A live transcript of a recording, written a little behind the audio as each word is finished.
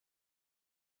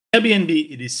Airbnb,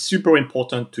 it is super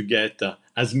important to get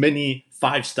as many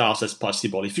 5 stars as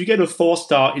possible. If you get a 4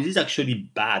 star, it is actually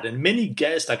bad. And many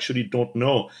guests actually don't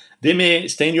know. They may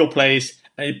stay in your place,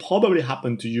 and it probably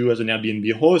happened to you as an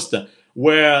Airbnb host,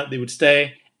 where they would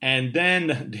stay and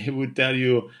then they would tell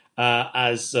you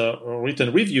as a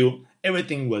written review,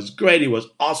 everything was great, it was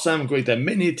awesome, great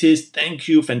amenities, thank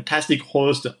you, fantastic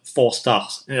host, 4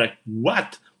 stars. And you're like,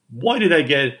 what? Why did I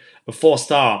get a 4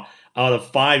 star out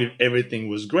of 5 if everything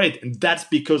was great? And that's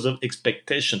because of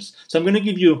expectations. So I'm going to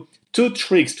give you 2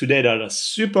 tricks today that are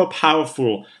super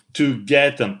powerful to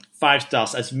get 5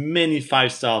 stars, as many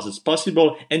 5 stars as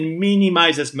possible, and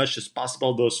minimize as much as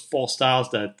possible those 4 stars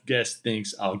that guests think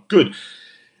are good,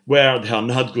 where they are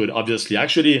not good, obviously.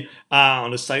 Actually,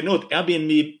 on a side note,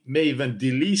 Airbnb may even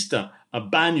delist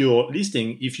ban your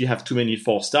listing if you have too many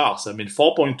 4 stars. I mean,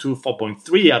 4.2,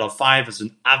 4.3 out of 5 as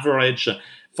an average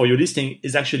for your listing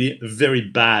is actually very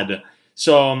bad.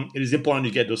 So it is important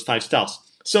to get those 5 stars.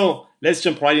 So let's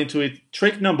jump right into it.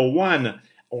 Trick number 1,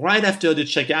 right after the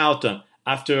checkout,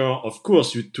 after, of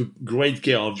course, you took great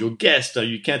care of your guests,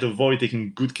 you can't avoid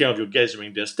taking good care of your guests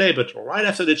during their stay, but right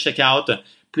after the checkout,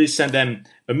 please send them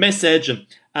a message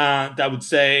that would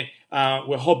say,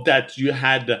 we hope that you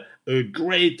had a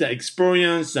great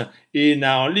experience in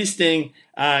our listing,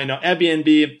 in our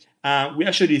Airbnb. We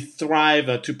actually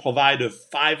thrive to provide a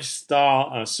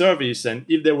 5-star service, and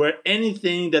if there were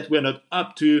anything that we're not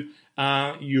up to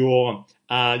your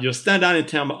standard in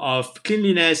terms of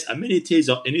cleanliness, amenities,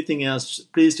 or anything else,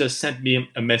 please just send me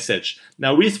a message.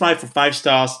 Now, we thrive for 5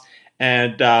 stars,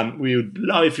 and we would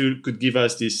love if you could give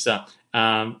us this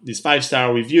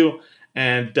 5-star review,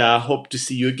 and hope to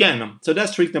see you again. So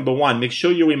that's trick number 1. Make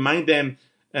sure you remind them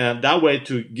that way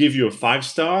to give you a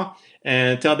 5-star,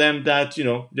 and tell them that,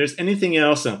 there's anything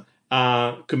else,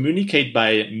 communicate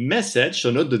by message.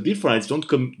 So note the difference.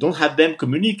 Don't have them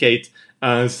communicate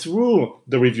through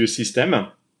the review system,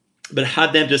 but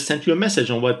have them just send you a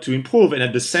message on what to improve, and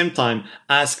at the same time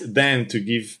ask them to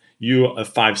give you a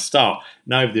 5-star.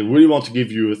 Now, if they really want to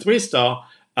give you a 3-star,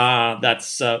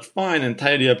 that's fine,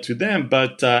 entirely up to them,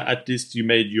 but at least you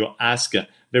made your ask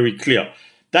very clear.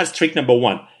 That's trick number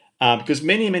 1. Because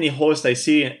many hosts I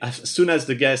see, as soon as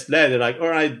the guests left, they're like, all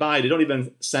right, bye. They don't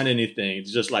even send anything.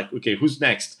 It's just like, okay, who's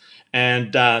next?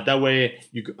 And that way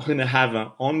you're going to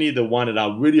have only the one that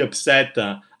are really upset,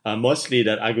 mostly,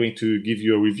 that are going to give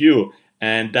you a review.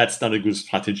 And that's not a good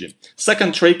strategy.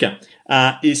 Second trick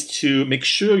is to make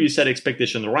sure you set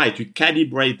expectation right. You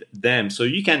calibrate them. So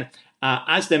you can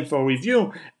ask them for a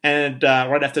review and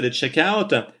right after they check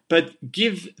out, but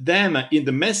give them in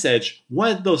the message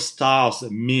what those stars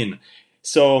mean.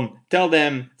 So tell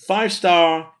them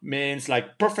 5-star means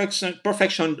like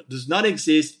perfection does not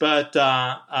exist, but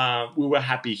we were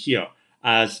happy here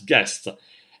as guests.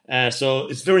 So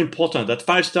it's very important that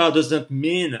 5-star doesn't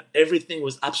mean everything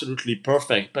was absolutely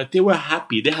perfect, but they were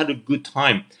happy, they had a good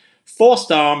time.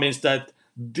 4-star means that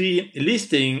the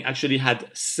listing actually had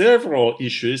several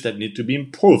issues that need to be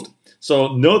improved.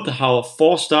 So note how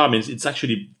 4-star means it's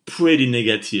actually pretty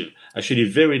negative, actually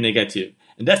very negative.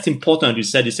 And that's important you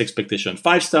set this expectation.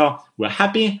 5-star, we're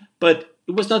happy, but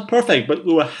it was not perfect, but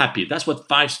we were happy. That's what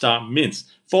 5-star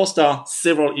means. 4-star,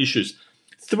 several issues.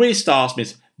 3 stars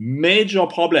means major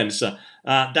problems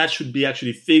that should be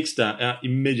actually fixed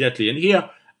immediately. And here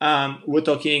we're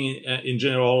talking in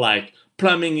general like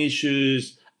plumbing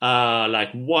issues, like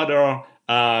water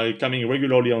coming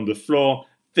regularly on the floor,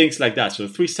 things like that. So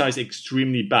 3-star is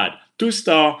extremely bad.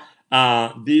 2-star,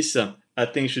 this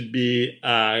thing should be,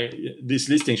 this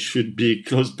listing should be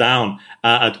closed down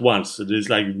at once. So there's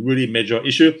like really major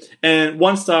issue. And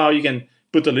 1-star, you can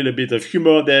put a little bit of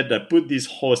humor there that put this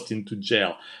host into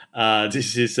jail.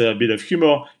 This is a bit of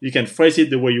humor. You can phrase it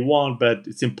the way you want, but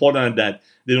it's important that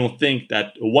they don't think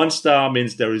that 1-star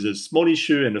means there is a small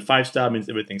issue and a 5-star means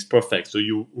everything's perfect. So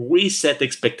you reset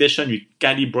expectation, you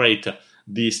calibrate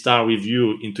the star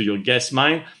review into your guest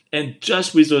mind, and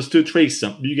just with those 2 tricks,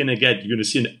 you're gonna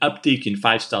see an uptick in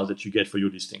 5 stars that you get for your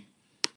listing.